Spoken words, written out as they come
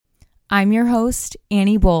I'm your host,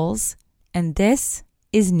 Annie Bowles, and this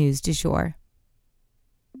is News du Jour.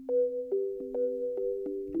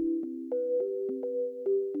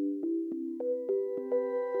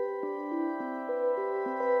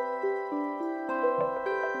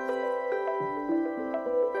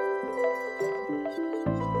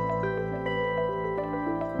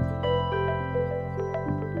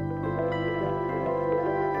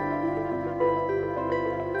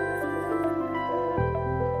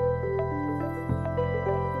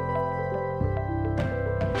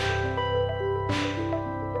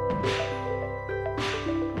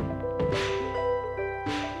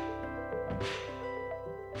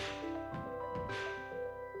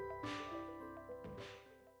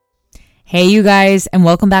 Hey, you guys, and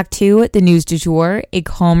welcome back to the News du Jour, a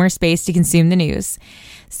calmer space to consume the news.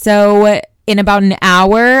 So, in about an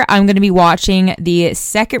hour, I'm going to be watching the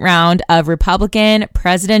second round of Republican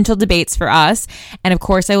presidential debates for us. And of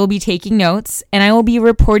course, I will be taking notes and I will be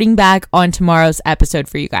reporting back on tomorrow's episode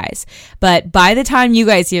for you guys. But by the time you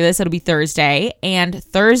guys hear this, it'll be Thursday. And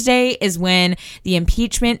Thursday is when the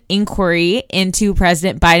impeachment inquiry into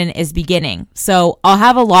President Biden is beginning. So I'll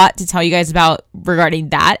have a lot to tell you guys about regarding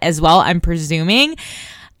that as well, I'm presuming.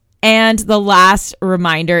 And the last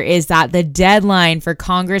reminder is that the deadline for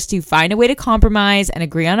Congress to find a way to compromise and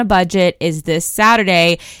agree on a budget is this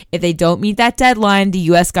Saturday. If they don't meet that deadline, the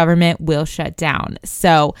U.S. government will shut down.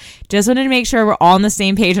 So just wanted to make sure we're all on the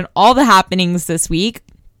same page on all the happenings this week.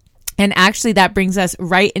 And actually, that brings us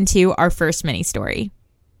right into our first mini story.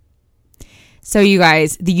 So you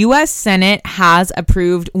guys, the U.S. Senate has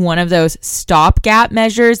approved one of those stopgap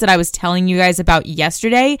measures that I was telling you guys about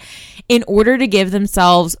yesterday in order to give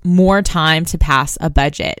themselves more time to pass a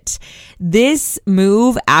budget. This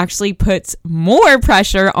move actually puts more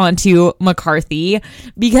pressure onto McCarthy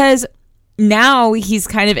because now he's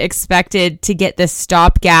kind of expected to get this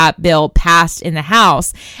stopgap bill passed in the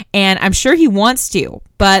House, and I'm sure he wants to,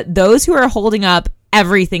 but those who are holding up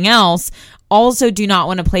everything else also do not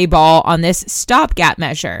want to play ball on this stopgap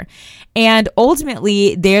measure. And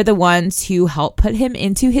ultimately, they're the ones who help put him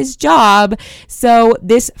into his job. So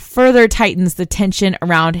this further tightens the tension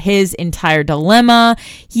around his entire dilemma.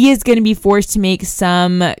 He is going to be forced to make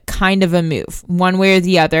some kind of a move, one way or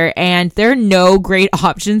the other. And there are no great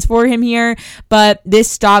options for him here, but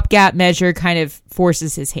this stopgap measure kind of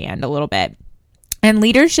forces his hand a little bit. And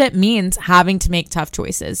leadership means having to make tough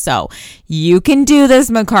choices. So you can do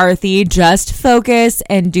this, McCarthy. Just focus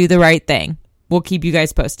and do the right thing. We'll keep you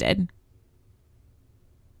guys posted.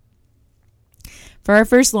 For our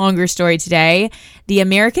first longer story today, the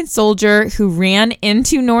American soldier who ran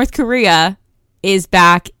into North Korea is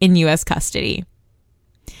back in U.S. custody.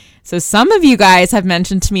 So some of you guys have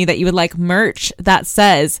mentioned to me that you would like merch that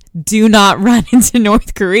says, do not run into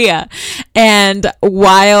North Korea. And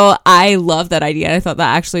while I love that idea, I thought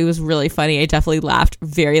that actually was really funny. I definitely laughed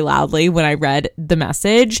very loudly when I read the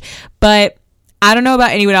message. But I don't know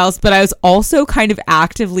about anyone else, but I was also kind of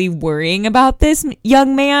actively worrying about this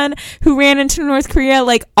young man who ran into North Korea.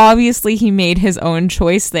 Like, obviously he made his own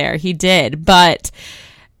choice there. He did. But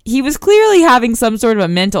he was clearly having some sort of a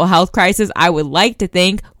mental health crisis, I would like to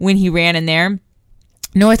think, when he ran in there.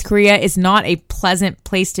 North Korea is not a pleasant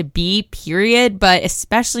place to be, period, but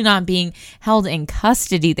especially not being held in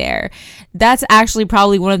custody there. That's actually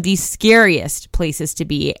probably one of the scariest places to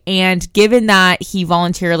be. And given that he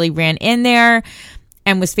voluntarily ran in there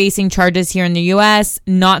and was facing charges here in the U.S.,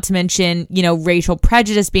 not to mention, racial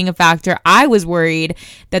prejudice being a factor, I was worried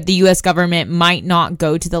that the U.S. government might not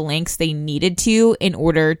go to the lengths they needed to in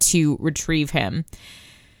order to retrieve him.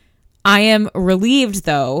 I am relieved,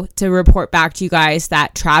 though, to report back to you guys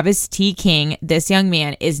that Travis T. King, this young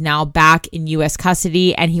man, is now back in U.S.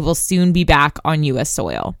 custody, and he will soon be back on U.S.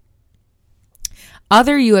 soil.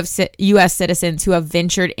 Other U.S. citizens who have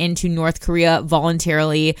ventured into North Korea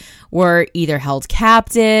voluntarily were either held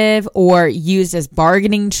captive or used as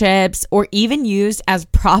bargaining chips or even used as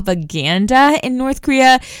propaganda in North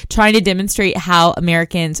Korea, trying to demonstrate how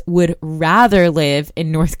Americans would rather live in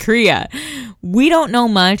North Korea. We don't know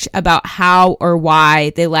much about how or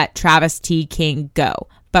why they let Travis T. King go,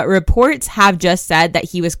 but reports have just said that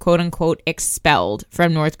he was quote unquote expelled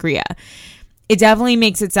from North Korea. It definitely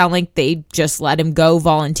makes it sound like they just let him go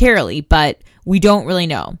voluntarily, but we don't really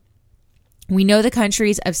know. We know the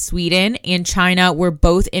countries of Sweden and China were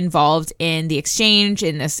both involved in the exchange,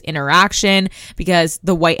 in this interaction, because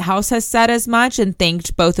the White House has said as much and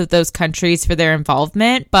thanked both of those countries for their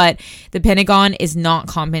involvement, but the Pentagon is not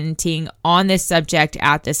commenting on this subject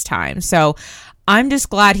at this time. So I'm just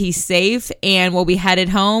glad he's safe and will be headed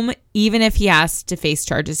home, even if he has to face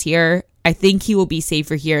charges here. I think he will be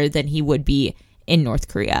safer here than he would be in North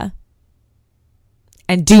Korea.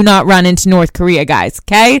 and do not run into North Korea, guys.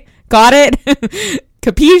 Okay? Got it?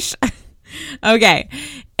 Capiche? Okay.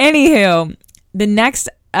 Anywho, the next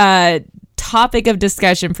topic of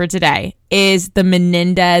discussion for today is the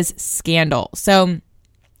Menendez scandal. So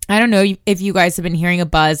I don't know if you guys have been hearing a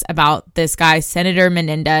buzz about this guy, Senator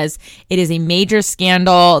Menendez. It is a major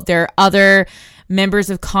scandal. There are other members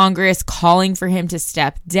of Congress calling for him to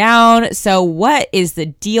step down. So what is the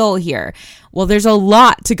deal here? Well, there's a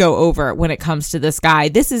lot to go over when it comes to this guy.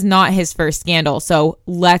 This is not his first scandal, so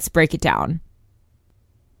let's break it down.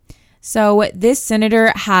 So this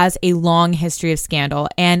senator has a long history of scandal,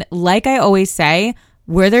 and like I always say,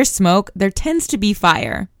 where there's smoke, there tends to be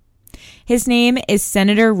fire. His name is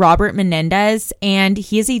Senator Robert Menendez, and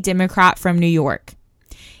he is a Democrat from New York.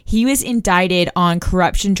 He was indicted on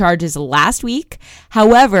corruption charges last week.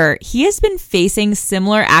 However, he has been facing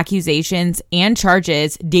similar accusations and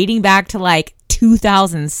charges dating back to like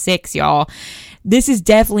 2006, y'all. This is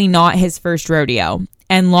definitely not his first rodeo.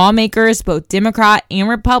 And lawmakers, both Democrat and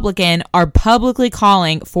Republican, are publicly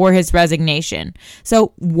calling for his resignation.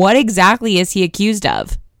 So what exactly is he accused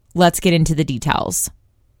of? Let's get into the details.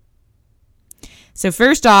 So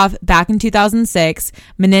first off, back in 2006,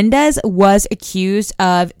 Menendez was accused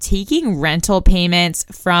of taking rental payments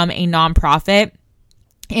from a nonprofit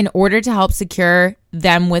in order to help secure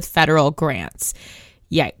them with federal grants.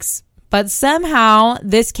 Yikes. But somehow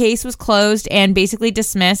this case was closed and basically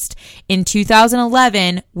dismissed in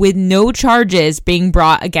 2011 with no charges being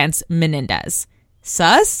brought against Menendez.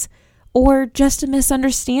 Sus? Or just a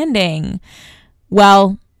misunderstanding?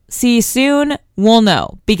 Well, see, soon we'll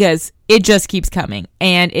know, because it just keeps coming,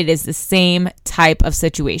 and it is the same type of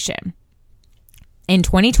situation. In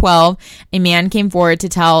 2012, a man came forward to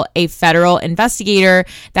tell a federal investigator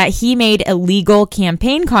that he made illegal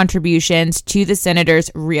campaign contributions to the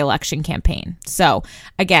senator's re-election campaign. So,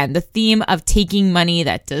 again, the theme of taking money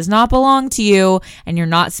that does not belong to you and you're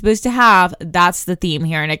not supposed to have, that's the theme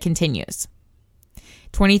here, and it continues.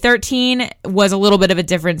 2013 was a little bit of a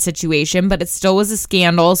different situation, but it still was a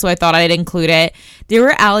scandal, so I thought I'd include it. There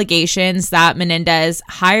were allegations that Menendez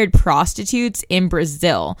hired prostitutes in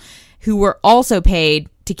Brazil who were also paid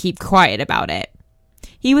to keep quiet about it.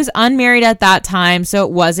 He was unmarried at that time, so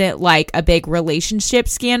it wasn't like a big relationship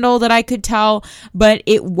scandal that I could tell, but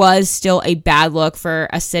it was still a bad look for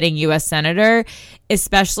a sitting U.S. senator,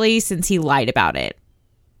 especially since he lied about it.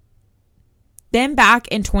 Then back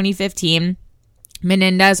in 2015,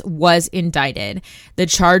 Menendez was indicted. The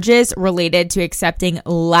charges related to accepting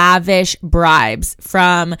lavish bribes,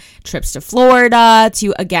 from trips to Florida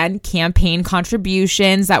to, again, campaign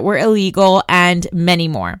contributions that were illegal, and many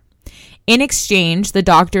more. In exchange, the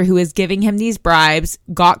doctor who was giving him these bribes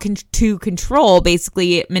got to control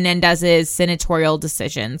basically Menendez's senatorial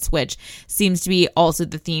decisions, which seems to be also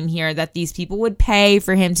the theme here, that these people would pay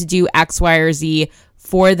for him to do X, Y, or Z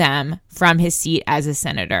for them from his seat as a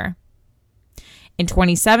senator. In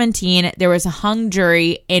 2017, there was a hung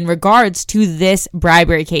jury in regards to this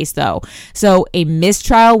bribery case, though. So a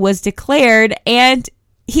mistrial was declared, and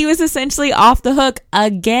he was essentially off the hook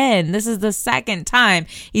again. This is the second time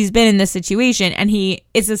he's been in this situation, and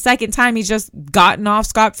it's the second time he's just gotten off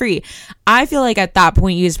scot-free. I feel like at that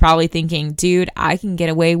point, he was probably thinking, dude, I can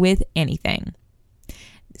get away with anything.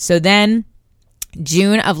 So then,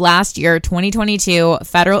 June of last year, 2022,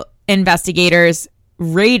 federal investigators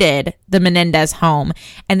raided the Menendez home,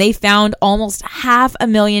 and they found almost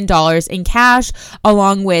 $500,000 in cash,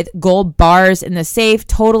 along with gold bars in the safe,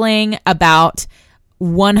 totaling about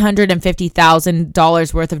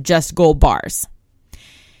 $150,000 worth of just gold bars.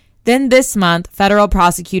 Then this month, federal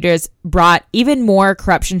prosecutors brought even more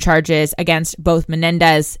corruption charges against both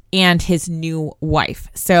Menendez and his new wife.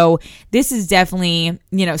 So this is definitely,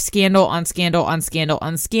 scandal on scandal on scandal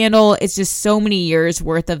on scandal. It's just so many years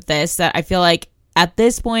worth of this that I feel like at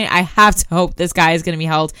this point, I have to hope this guy is going to be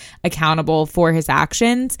held accountable for his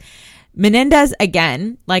actions. Menendez,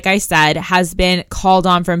 again, like I said, has been called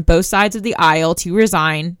on from both sides of the aisle to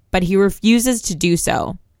resign, but he refuses to do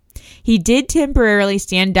so. He did temporarily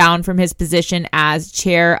stand down from his position as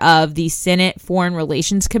chair of the Senate Foreign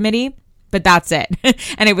Relations Committee, but that's it.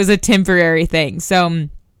 And it was a temporary thing. So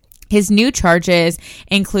his new charges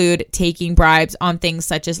include taking bribes on things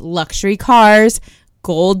such as luxury cars,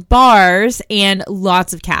 gold bars, and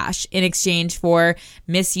lots of cash in exchange for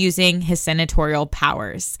misusing his senatorial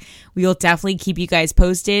powers. We will definitely keep you guys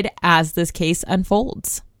posted as this case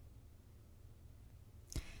unfolds.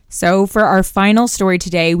 So for our final story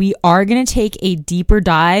today, we are going to take a deeper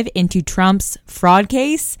dive into Trump's fraud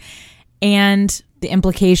case and the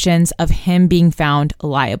implications of him being found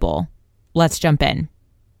liable. Let's jump in.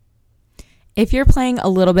 If you're playing a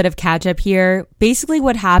little bit of catch up here, basically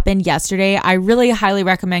what happened yesterday, I really highly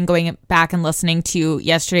recommend going back and listening to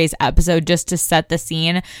yesterday's episode just to set the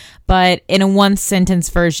scene. But in a one sentence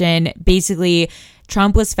version, basically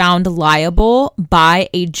Trump was found liable by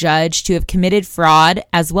a judge to have committed fraud,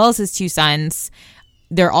 as well as his two sons.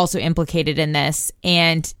 They're also implicated in this.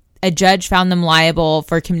 And a judge found them liable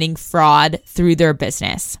for committing fraud through their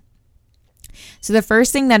business. So the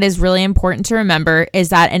first thing that is really important to remember is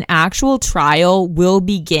that an actual trial will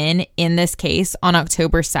begin in this case on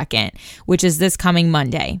October 2nd, which is this coming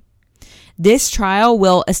Monday. This trial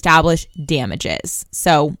will establish damages.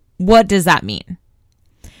 So what does that mean?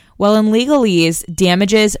 Well, in legalese,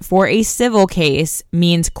 damages for a civil case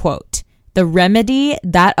means, quote, the remedy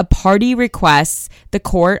that a party requests the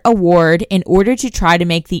court award in order to try to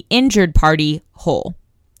make the injured party whole,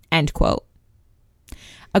 end quote.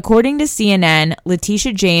 According to CNN,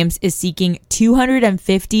 Letitia James is seeking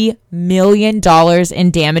 $250 million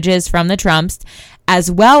in damages from the Trumps, as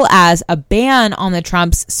well as a ban on the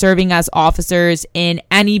Trumps serving as officers in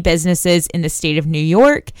any businesses in the state of New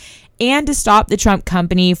York, and to stop the Trump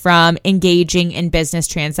company from engaging in business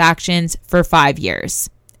transactions for 5 years,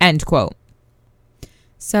 end quote.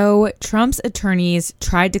 So Trump's attorneys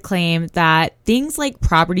tried to claim that things like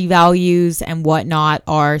property values and whatnot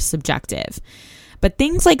are subjective. But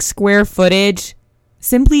things like square footage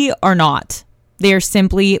simply are not. They are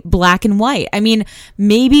simply black and white. I mean,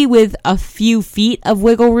 maybe with a few feet of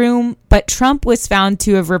wiggle room, but Trump was found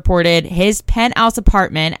to have reported his penthouse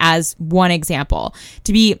apartment, as one example,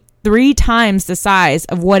 to be 3 times the size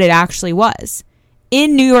of what it actually was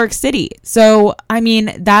in New York City. So, I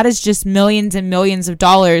mean, that is just millions and millions of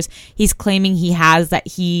dollars he's claiming he has that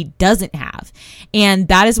he doesn't have. And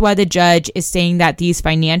that is why the judge is saying that these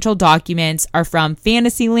financial documents are from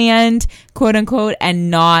fantasy land, quote unquote, and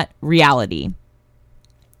not reality.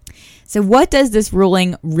 So what does this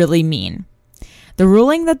ruling really mean? The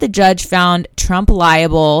ruling that the judge found Trump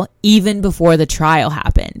liable even before the trial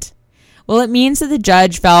happened. Well, it means that the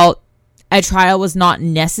judge felt a trial was not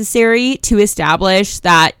necessary to establish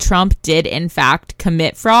that Trump did in fact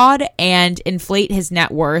commit fraud and inflate his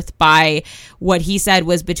net worth by what he said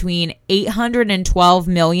was between $812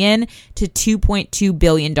 million to $2.2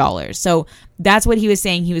 billion. So that's what he was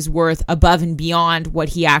saying he was worth above and beyond what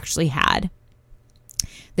he actually had.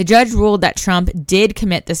 The judge ruled that Trump did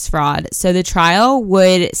commit this fraud, so the trial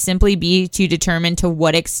would simply be to determine to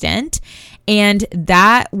what extent, and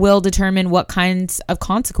that will determine what kinds of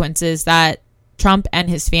consequences that Trump and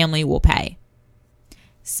his family will pay.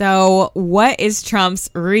 So what is Trump's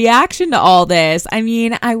reaction to all this? I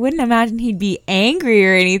mean, I wouldn't imagine he'd be angry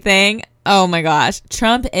or anything. Oh my gosh,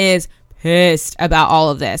 Trump is pissed about all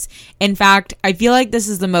of this. In fact, I feel like this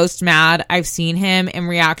is the most mad I've seen him in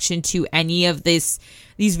reaction to any of these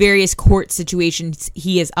various court situations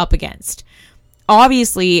he is up against.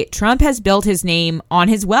 Obviously, Trump has built his name on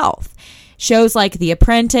his wealth. Shows like The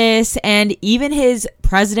Apprentice and even his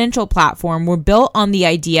presidential platform were built on the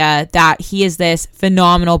idea that he is this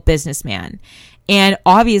phenomenal businessman. And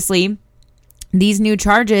obviously, these new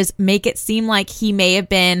charges make it seem like he may have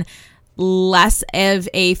been less of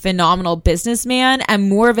a phenomenal businessman and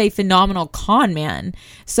more of a phenomenal con man.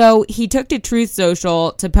 So he took to Truth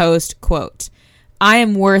Social to post, quote, I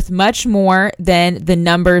am worth much more than the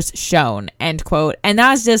numbers shown, end quote. And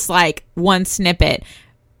that was just like one snippet.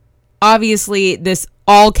 Obviously, this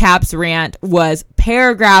all caps rant was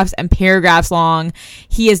paragraphs and paragraphs long.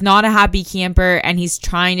 He is not a happy camper, and he's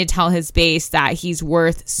trying to tell his base that he's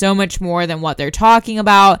worth so much more than what they're talking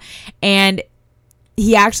about. And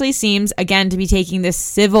he actually seems, again, to be taking this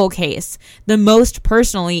civil case the most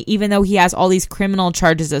personally, even though he has all these criminal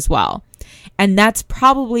charges as well. And that's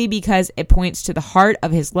probably because it points to the heart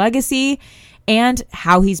of his legacy and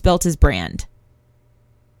how he's built his brand.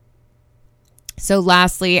 So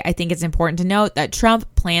lastly, I think it's important to note that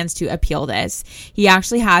Trump plans to appeal this. He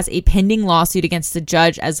actually has a pending lawsuit against the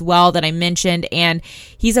judge as well that I mentioned, and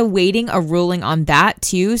he's awaiting a ruling on that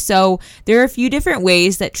too. So there are a few different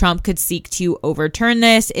ways that Trump could seek to overturn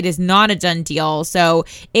this. It is not a done deal. So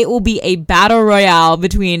it will be a battle royale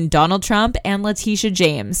between Donald Trump and Letitia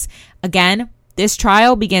James. Again, this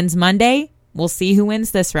trial begins Monday. We'll see who wins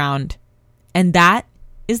this round. And that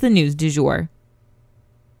is the news du jour.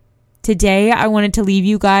 Today, I wanted to leave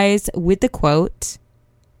you guys with the quote,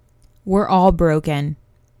 "We're all broken.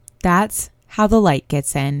 That's how the light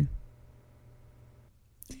gets in."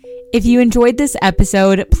 If you enjoyed this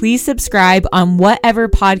episode, please subscribe on whatever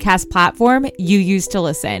podcast platform you use to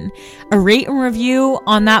listen. A rate and review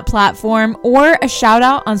on that platform or a shout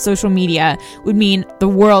out on social media would mean the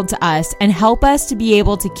world to us and help us to be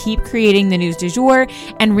able to keep creating the news du jour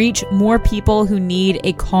and reach more people who need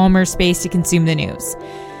a calmer space to consume the news.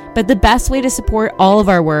 But the best way to support all of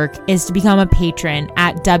our work is to become a patron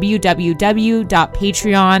at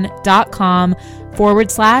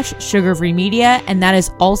www.patreon.com/Sugar-Free Media, and that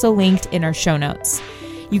is also linked in our show notes.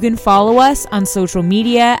 You can follow us on social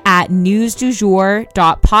media at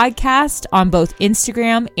newsdujour.podcast on both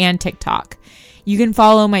Instagram and TikTok. You can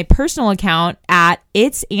follow my personal account at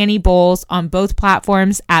It's Annie Bowles on both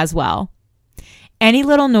platforms as well. Any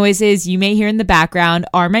little noises you may hear in the background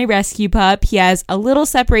are my rescue pup. He has a little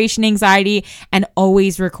separation anxiety and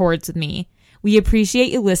always records with me. We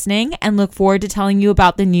appreciate you listening and look forward to telling you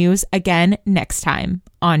about the news again next time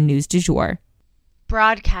on News du Jour.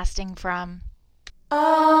 Broadcasting from